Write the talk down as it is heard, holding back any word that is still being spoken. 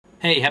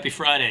Hey, happy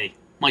Friday.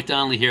 Mike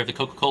Donnelly here of the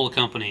Coca-Cola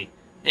Company,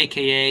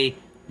 aka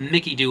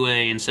Mickey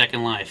Dewey in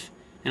Second Life,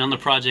 and I'm the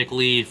project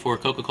lead for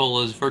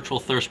Coca-Cola's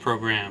VirtualThirst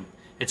program.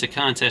 It's a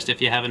contest,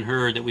 if you haven't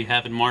heard, that we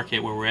have in market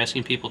where we're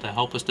asking people to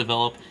help us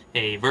develop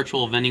a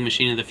virtual vending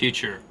machine of the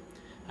future.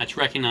 That's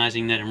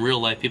recognizing that in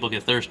real life people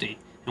get thirsty,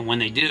 and when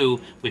they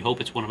do, we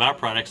hope it's one of our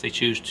products they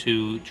choose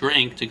to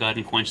drink to go ahead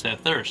and quench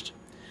that thirst.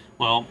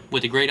 Well,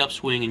 with the great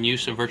upswing in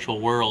use of virtual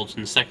worlds,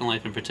 and Second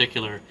Life in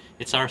particular,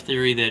 it's our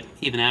theory that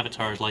even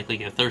avatars likely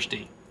get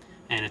thirsty.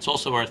 And it's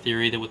also our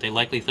theory that what they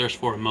likely thirst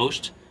for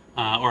most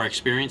are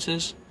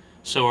experiences.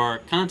 So our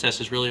contest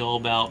is really all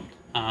about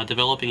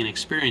developing an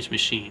experience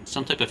machine,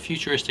 some type of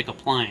futuristic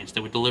appliance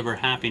that would deliver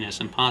happiness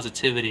and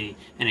positivity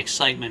and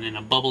excitement and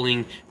a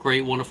bubbling,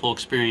 great, wonderful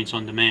experience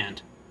on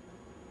demand.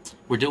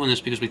 We're doing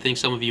this because we think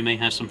some of you may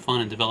have some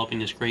fun in developing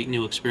this great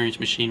new experience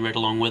machine right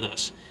along with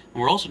us.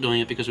 And we're also doing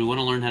it because we want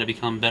to learn how to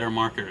become better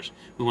marketers.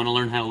 We want to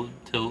learn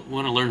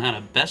how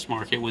to best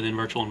market within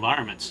virtual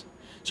environments.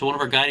 So one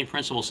of our guiding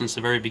principles since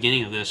the very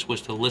beginning of this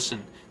was to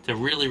listen, to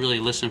really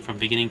listen from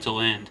beginning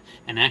till end,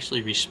 and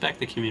actually respect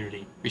the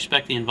community,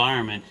 respect the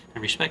environment,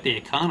 and respect the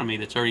economy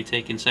that's already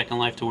taken Second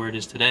Life to where it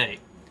is today.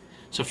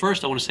 So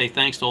first, I want to say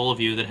thanks to all of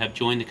you that have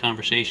joined the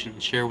conversation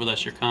and shared with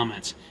us your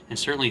comments, and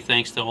certainly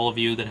thanks to all of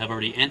you that have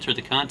already entered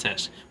the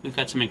contest. We've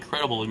got some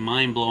incredible and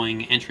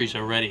mind-blowing entries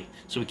already,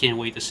 so we can't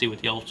wait to see what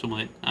the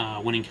ultimate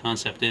winning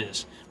concept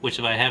is, which,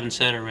 if I haven't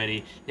said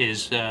already,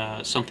 is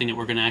something that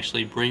we're going to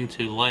actually bring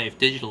to life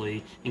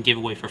digitally and give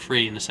away for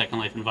free in the Second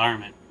Life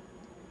environment.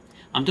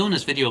 I'm doing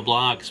this video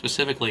blog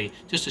specifically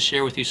just to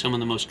share with you some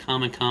of the most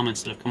common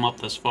comments that have come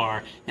up thus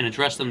far and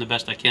address them the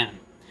best I can.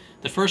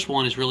 The first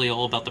one is really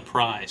all about the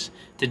prize.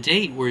 To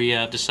date, we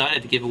have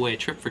decided to give away a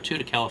trip for two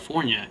to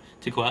California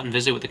to go out and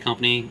visit with the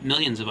company,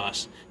 millions of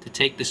us, to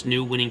take this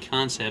new winning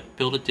concept,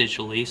 build it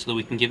digitally so that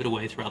we can give it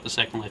away throughout the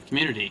Second Life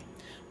community.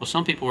 Well,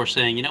 some people are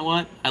saying, you know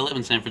what, I live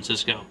in San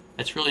Francisco.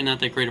 That's really not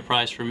that great a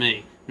prize for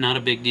me. Not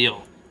a big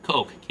deal.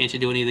 Coke, can't you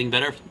do anything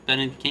better?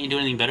 Can't you do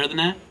anything better than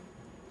that?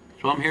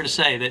 So I'm here to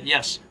say that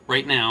yes,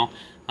 right now,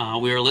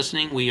 we are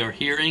listening, we are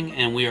hearing,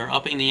 and we are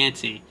upping the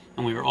ante.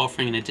 And we are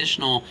offering an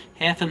additional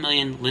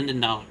 $500,000 Linden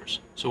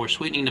dollars. So we're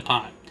sweetening the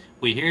pot.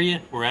 We hear you,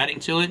 we're adding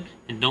to it,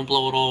 and don't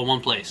blow it all in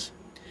one place.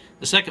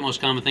 The second most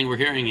common thing we're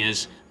hearing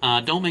is,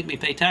 don't make me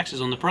pay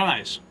taxes on the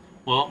prize.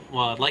 Well,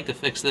 while I'd like to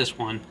fix this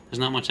one, there's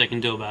not much I can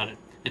do about it.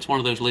 It's one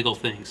of those legal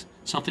things,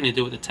 something to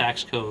do with the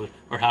tax code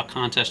or how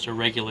contests are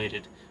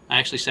regulated. I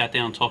actually sat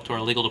down and talked to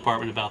our legal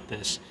department about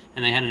this,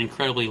 and they had an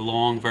incredibly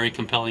long, very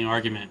compelling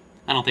argument.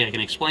 I don't think I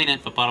can explain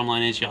it, but bottom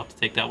line is you'll have to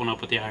take that one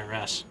up with the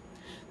IRS.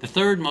 The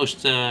third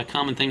most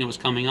common thing that was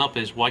coming up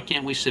is, why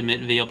can't we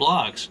submit via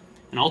blogs?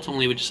 And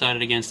ultimately we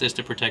decided against this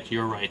to protect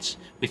your rights.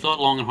 We thought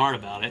long and hard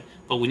about it,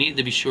 but we needed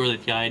to be sure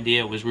that the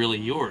idea was really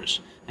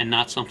yours and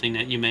not something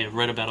that you may have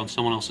read about on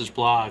someone else's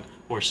blog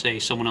or, say,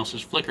 someone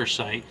else's Flickr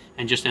site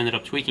and just ended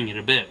up tweaking it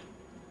a bit.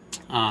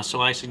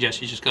 So I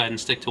suggest you just go ahead and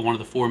stick to one of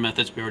the four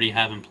methods we already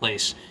have in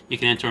place. You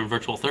can enter on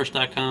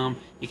VirtualThirst.com,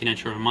 you can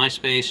enter on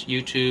MySpace,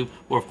 YouTube,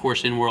 or of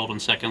course in-world on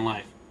Second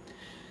Life.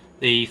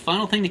 The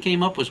final thing that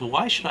came up was,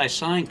 why should I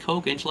sign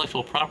Coke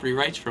intellectual property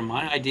rights for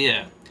my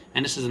idea?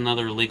 And this is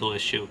another legal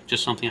issue,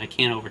 just something I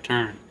can't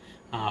overturn.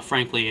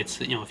 Frankly, it's,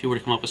 if you were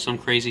to come up with some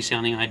crazy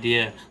sounding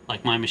idea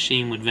like my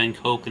machine would vend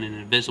Coke in an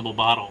invisible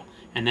bottle,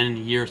 and then in the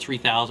year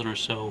 3000 or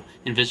so,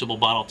 invisible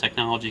bottle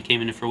technology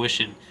came into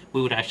fruition,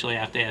 we would actually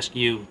have to ask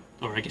you,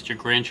 or I guess your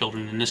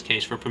grandchildren in this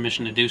case, for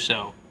permission to do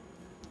so.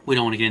 We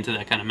don't want to get into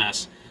that kind of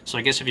mess. So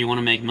I guess if you want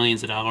to make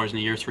millions of dollars in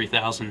the year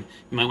 3000,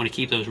 you might want to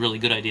keep those really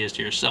good ideas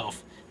to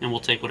yourself, and we'll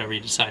take whatever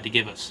you decide to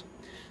give us.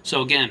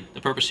 So again,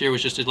 the purpose here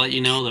was just to let you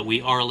know that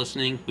we are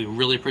listening. We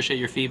really appreciate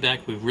your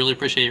feedback. We really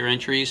appreciate your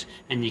entries,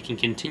 and you can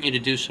continue to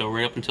do so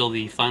right up until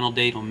the final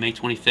date on May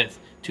 25th,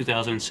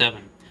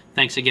 2007.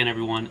 Thanks again,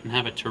 everyone, and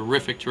have a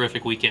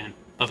terrific weekend.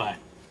 Bye-bye.